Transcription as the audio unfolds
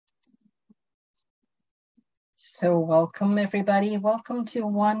So welcome everybody. Welcome to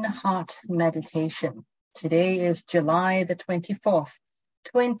One Heart Meditation. Today is July the 24th,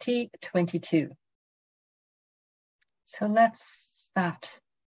 2022. So let's start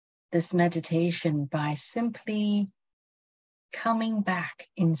this meditation by simply coming back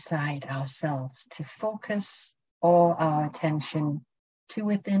inside ourselves to focus all our attention to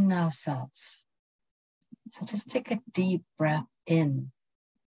within ourselves. So just take a deep breath in.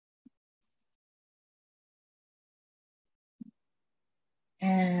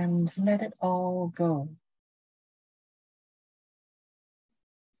 And let it all go.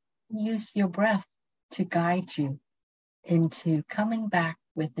 Use your breath to guide you into coming back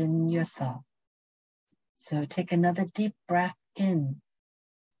within yourself. So take another deep breath in.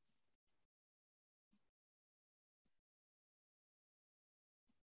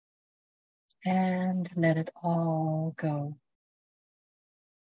 And let it all go.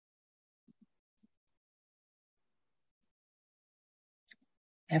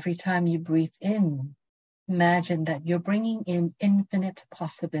 Every time you breathe in, imagine that you're bringing in infinite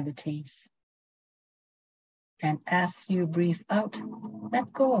possibilities. And as you breathe out,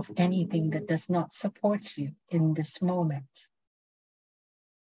 let go of anything that does not support you in this moment.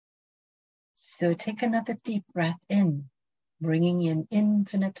 So take another deep breath in, bringing in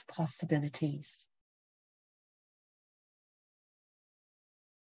infinite possibilities.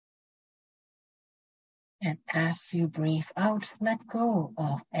 And as you breathe out, let go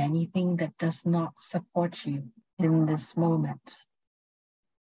of anything that does not support you in this moment.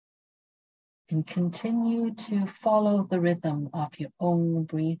 And continue to follow the rhythm of your own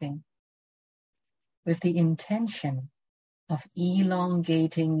breathing with the intention of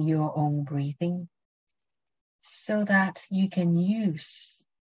elongating your own breathing so that you can use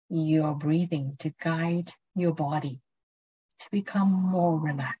your breathing to guide your body to become more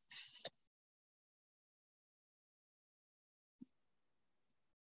relaxed.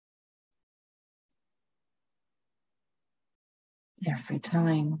 Every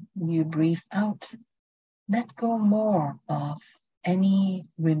time you breathe out, let go more of any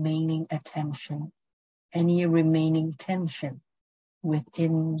remaining attention, any remaining tension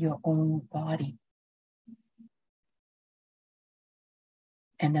within your own body.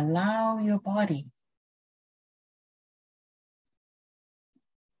 And allow your body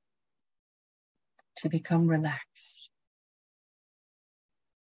to become relaxed,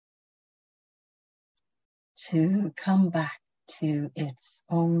 to come back to its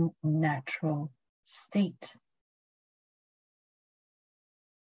own natural state.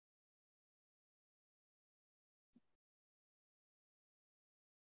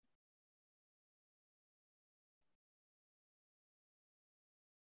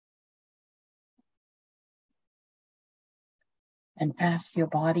 And as your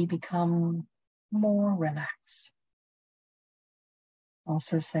body becomes more relaxed,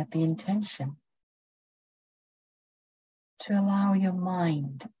 also set the intention to allow your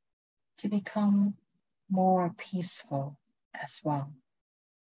mind to become more peaceful as well.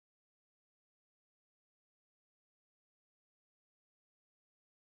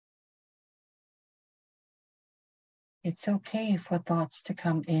 It's okay for thoughts to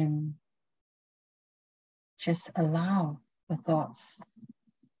come in. Just allow the thoughts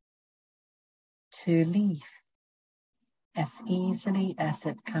to leave as easily as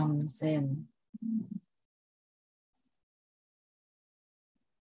it comes in.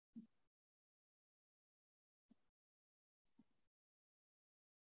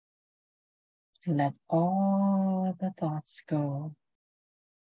 Let all the thoughts go,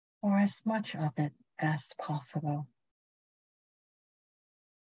 or as much of it as possible.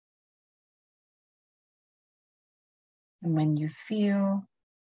 And when you feel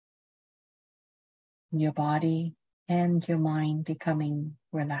your body and your mind becoming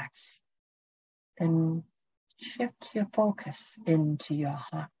relaxed, then shift your focus into your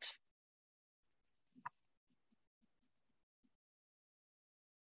heart.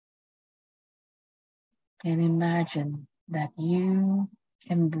 And imagine that you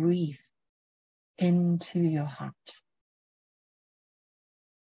can breathe into your heart.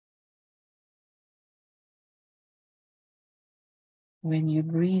 When you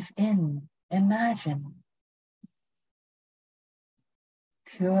breathe in, imagine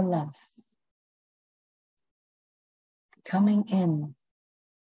pure love coming in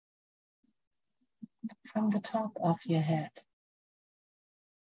from the top of your head.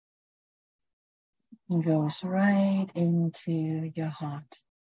 It goes right into your heart,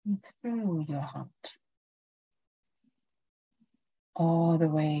 and through your heart, all the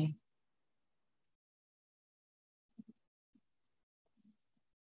way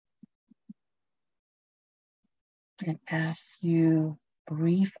And as you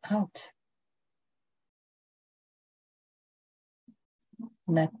breathe out,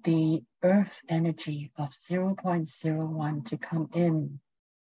 let the earth energy of 0.01 to come in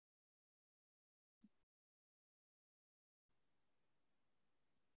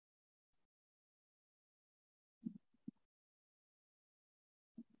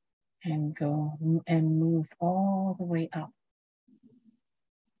and go and move all the way up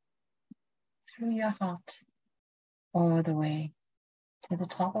through your heart, all the way to the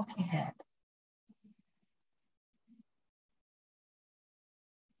top of your head.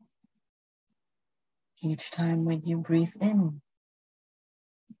 Each time when you breathe in,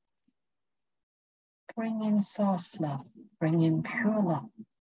 bring in source love, bring in pure love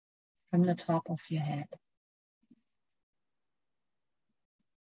from the top of your head.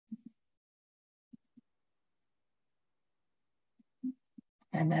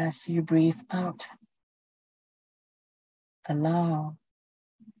 And as you breathe out, allow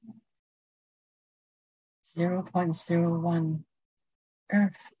 0.01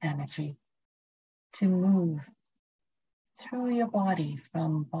 earth energy to move through your body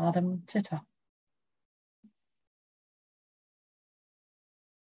from bottom to top.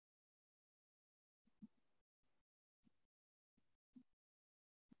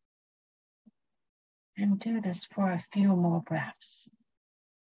 And do this for a few more breaths.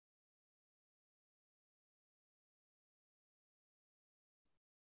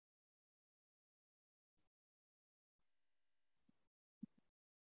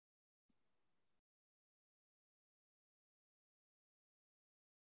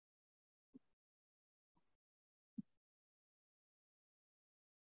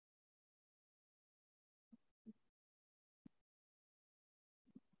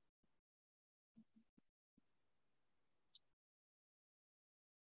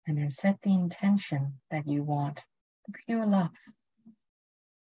 And then set the intention that you want the pure love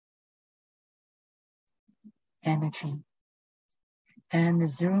energy and the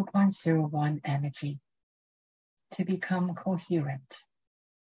 0.01 energy to become coherent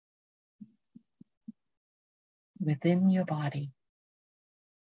within your body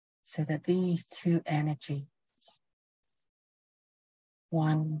so that these two energies,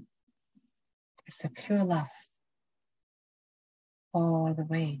 one is the pure love all the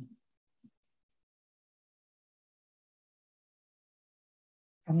way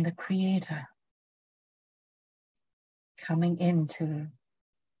from the Creator coming into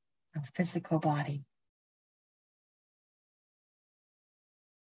a physical body.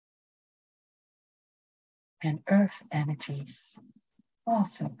 And earth energies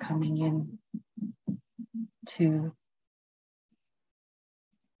also coming in to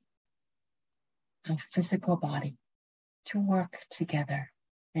a physical body to work together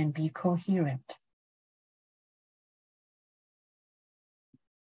and be coherent.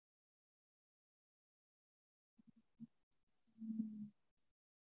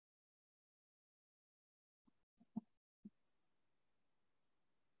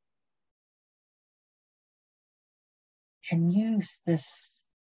 And use this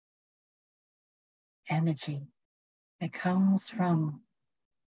energy that comes from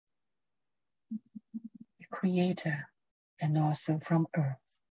the Creator and also from Earth.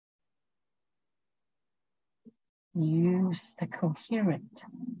 Use the coherent,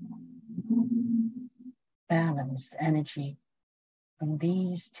 balanced energy from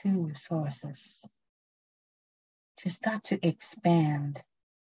these two sources to start to expand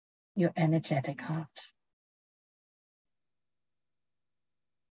your energetic heart.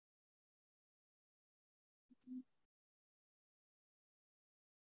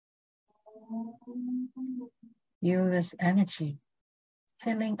 Feel this energy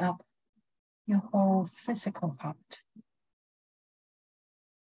filling up your whole physical heart.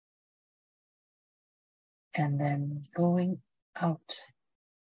 And then going out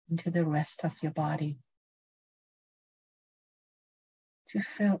into the rest of your body to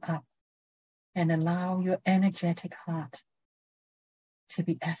fill up and allow your energetic heart to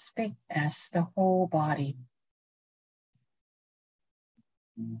be as big as the whole body.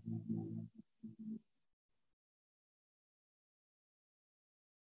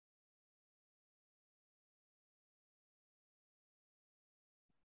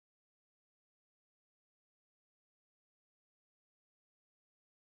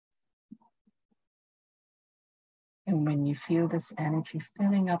 And when you feel this energy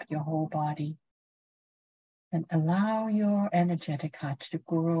filling up your whole body, then allow your energetic heart to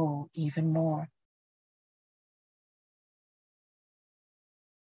grow even more.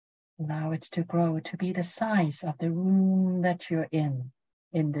 Allow it to grow to be the size of the room that you're in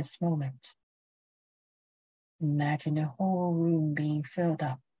this moment. Imagine the whole room being filled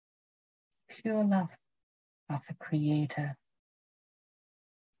up, pure love of the Creator.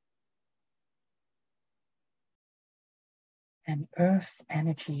 And Earth's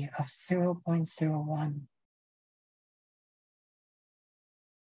energy of 0.01.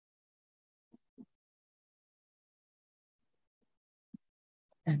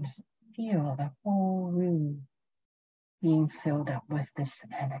 And feel the whole room being filled up with this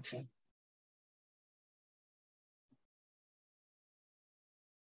energy.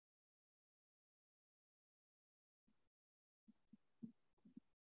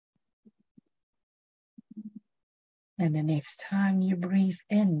 And the next time you breathe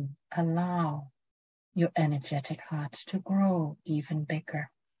in, allow your energetic heart to grow even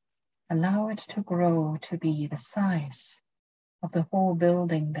bigger. Allow it to grow to be the size of the whole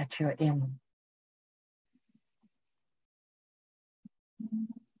building that you're in.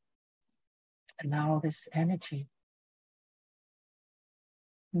 Allow this energy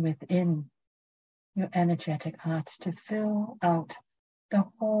within your energetic heart to fill out the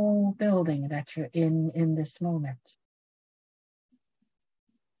whole building that you're in this moment.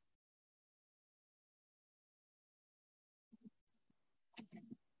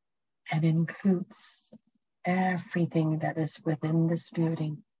 And includes everything that is within this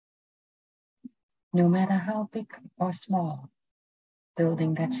building, no matter how big or small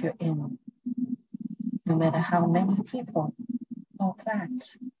building that you're in, no matter how many people or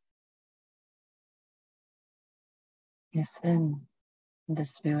plants is in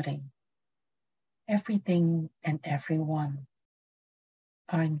this building. Everything and everyone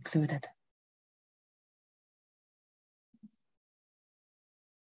are included.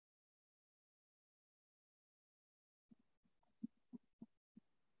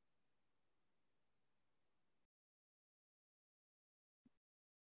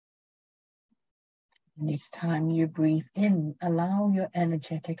 Next time you breathe in, allow your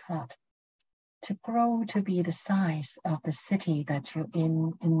energetic heart to grow to be the size of the city that you're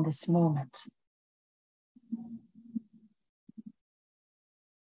in this moment.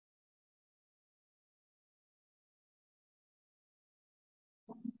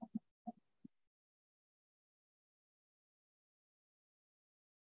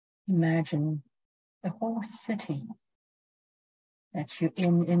 Imagine the whole city that you're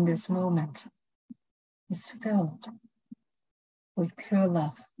in this moment is filled with pure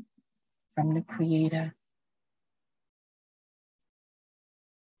love from the Creator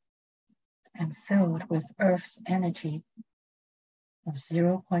and filled with Earth's energy of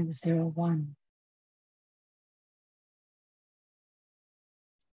 0.01.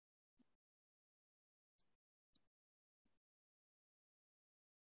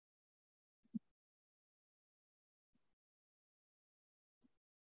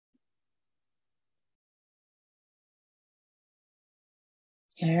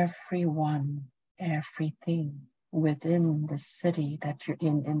 Everyone, everything within the city that you're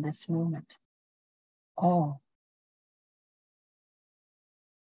in this moment, all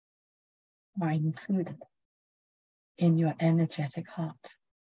are included in your energetic heart.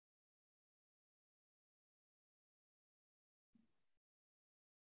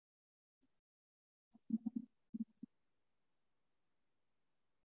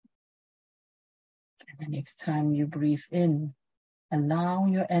 And the next time you breathe in, allow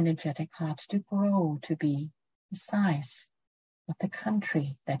your energetic heart to grow to be the size of the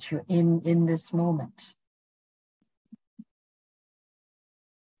country that you're in this moment.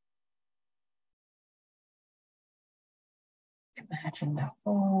 Imagine the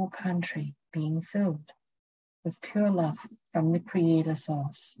whole country being filled with pure love from the Creator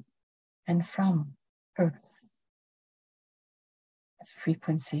Source and from Earth, a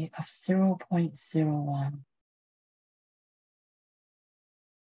frequency of 0.01.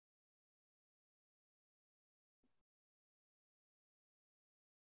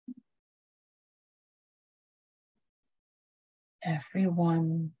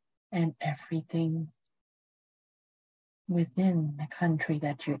 Everyone and everything within the country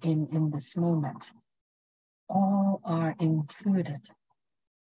that you're in this moment, all are included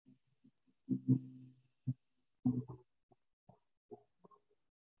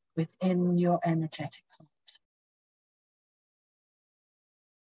within your energetic heart.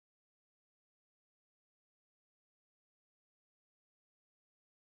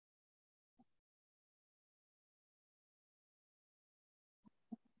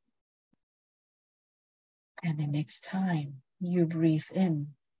 And the next time you breathe in,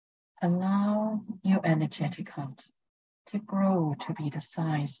 allow your energetic heart to grow to be the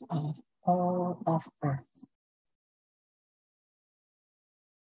size of all of Earth.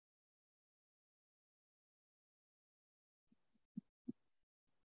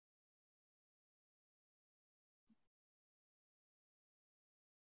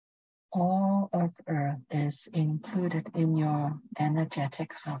 All of Earth is included in your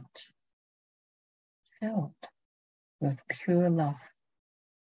energetic heart, filled with pure love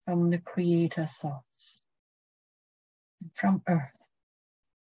from the Creator Source, from Earth,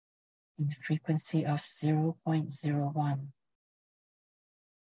 in the frequency of 0.01.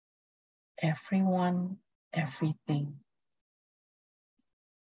 Everyone, everything,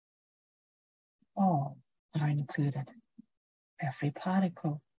 all are included. Every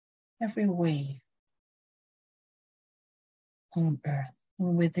particle, every wave on Earth,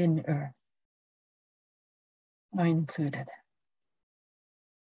 within Earth, are included.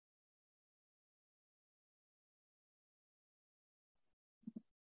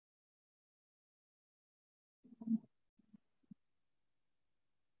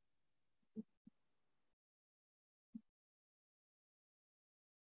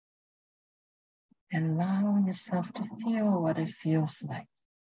 And allow yourself to feel what it feels like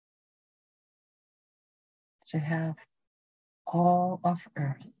to have all of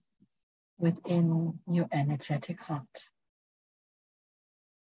Earth within your energetic heart,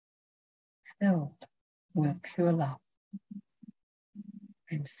 filled with pure love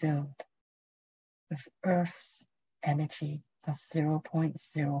and filled with Earth's energy of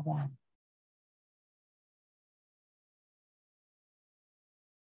 0.01.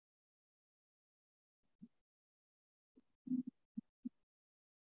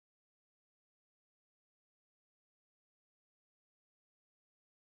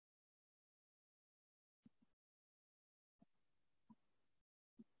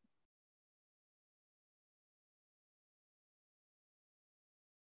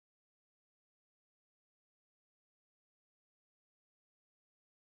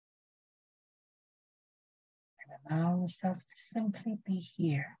 Allow yourself to simply be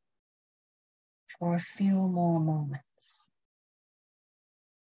here for a few more moments.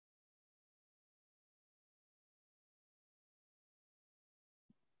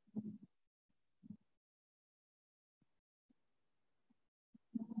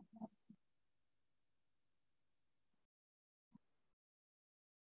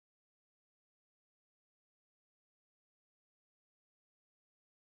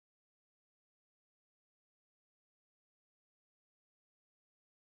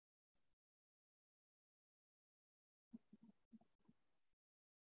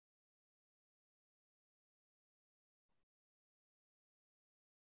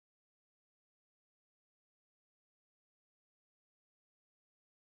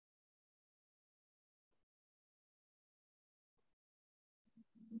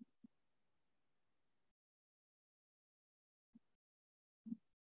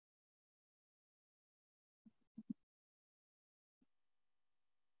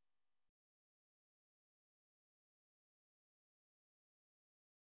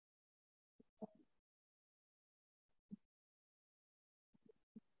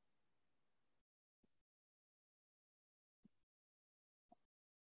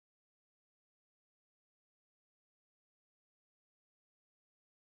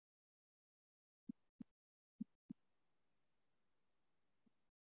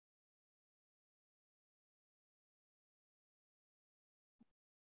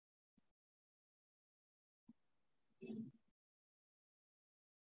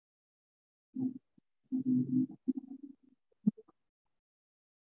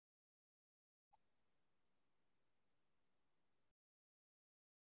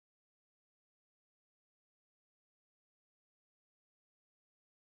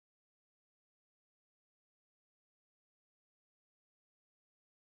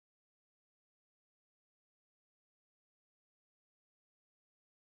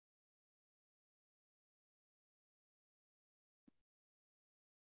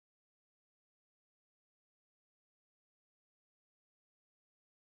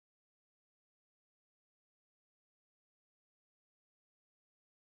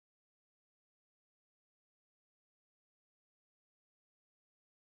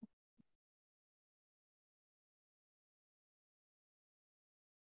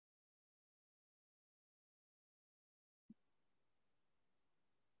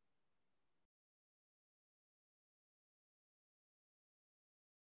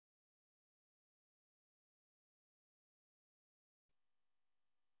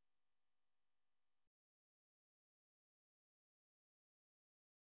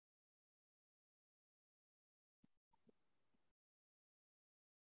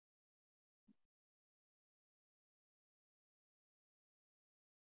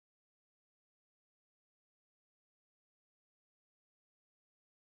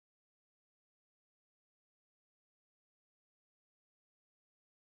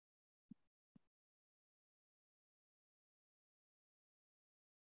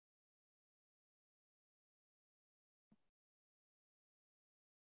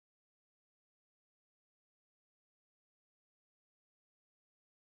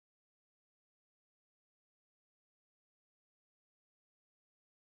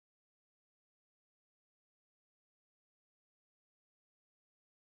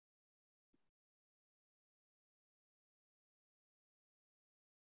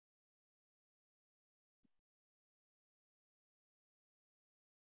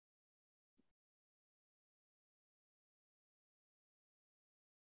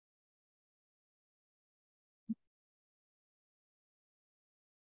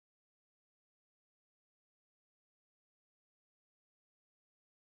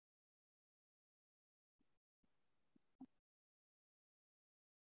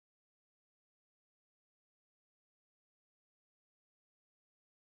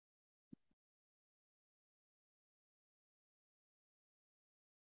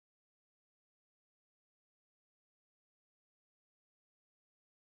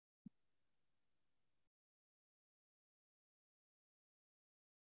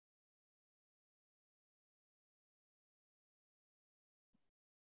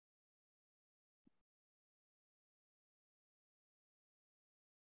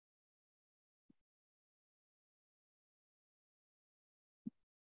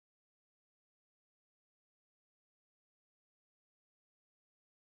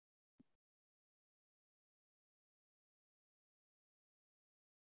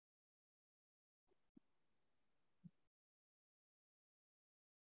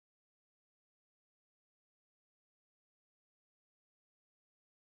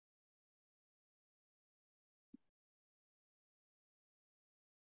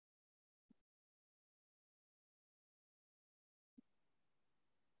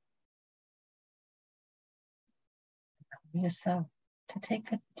 yourself to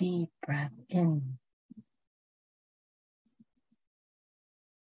take a deep breath in,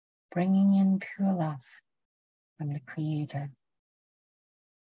 bringing in pure love from the Creator.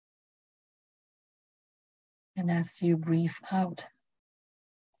 And as you breathe out,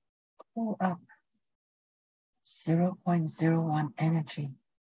 pull up 0.01 energy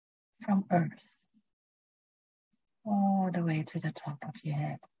from Earth all the way to the top of your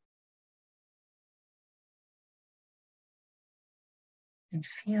head. And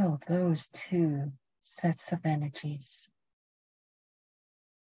feel those two sets of energies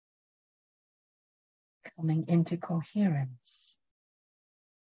coming into coherence.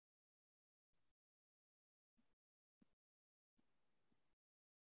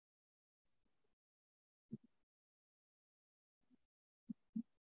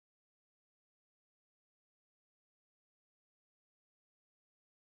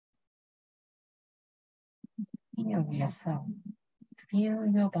 Feel yourself. Feel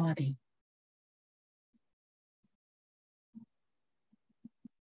your body.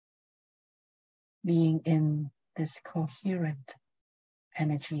 Being in this coherent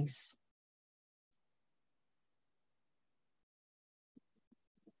energies.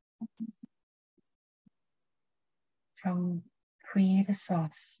 From Creator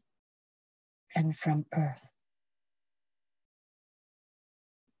Source and from Earth.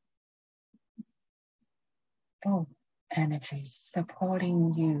 Both energies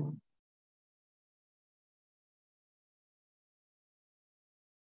supporting you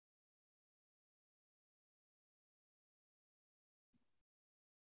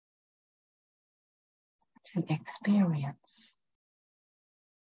to experience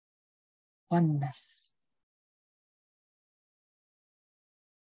oneness.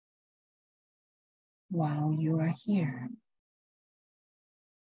 While you are here.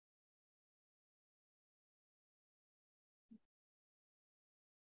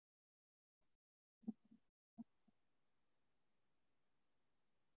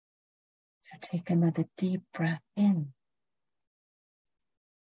 So take another deep breath in.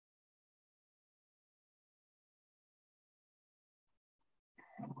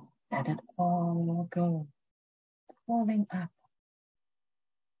 Let it all go, pulling up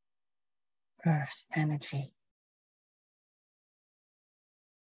Earth's energy.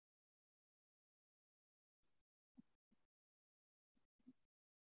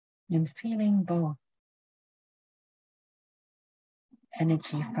 And feeling both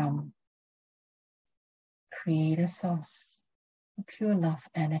energy from Creator Source, pure love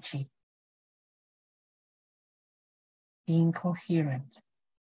energy, being coherent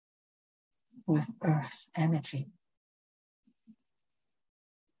with Earth's energy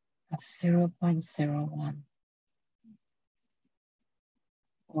of 0.01,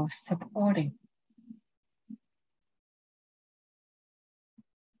 both supporting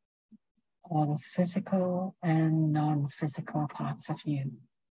all the physical and non-physical parts of you.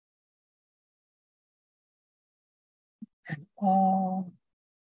 And all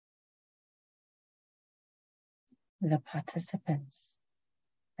the participants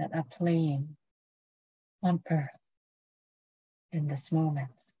that are playing on Earth in this moment.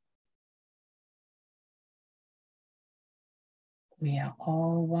 We are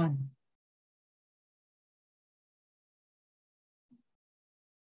all one.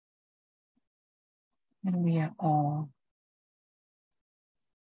 And we are all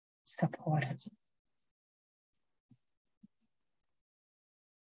supported.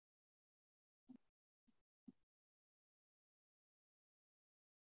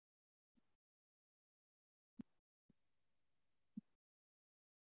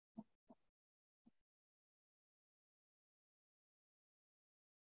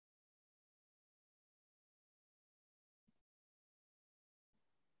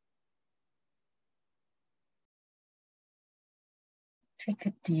 Take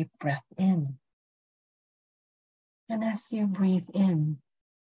a deep breath in. And as you breathe in,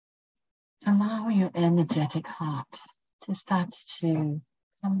 allow your energetic heart to start to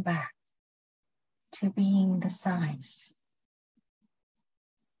come back to being the size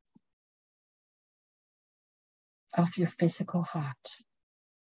of your physical heart.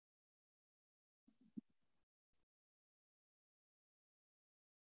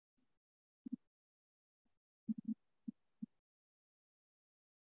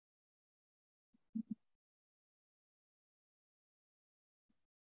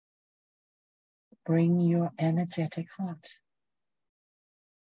 Bring your energetic heart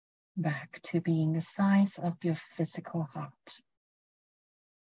back to being the size of your physical heart.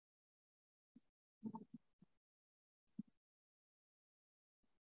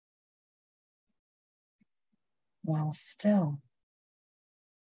 while still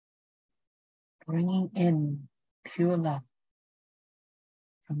bringing in pure love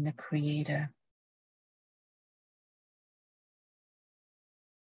from the Creator.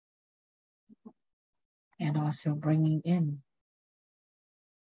 And also bringing in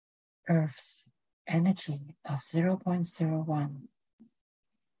Earth's energy of 0.01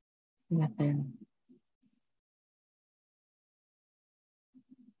 within.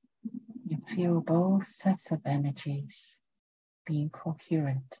 You feel both sets of energies being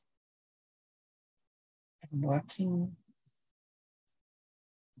coherent and working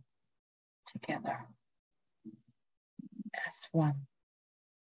together as one.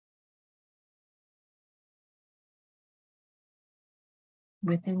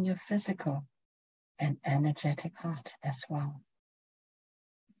 Within your physical and energetic heart as well.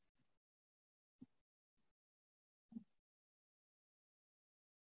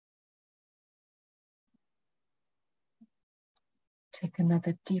 Take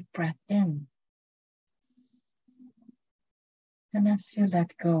another deep breath in. And as you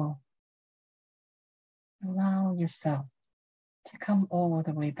let go, allow yourself to come all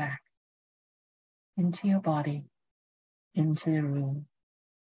the way back into your body, into the room.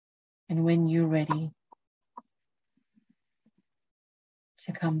 And when you're ready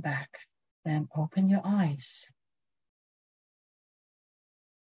to come back, then open your eyes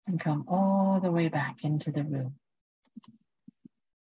and come all the way back into the room.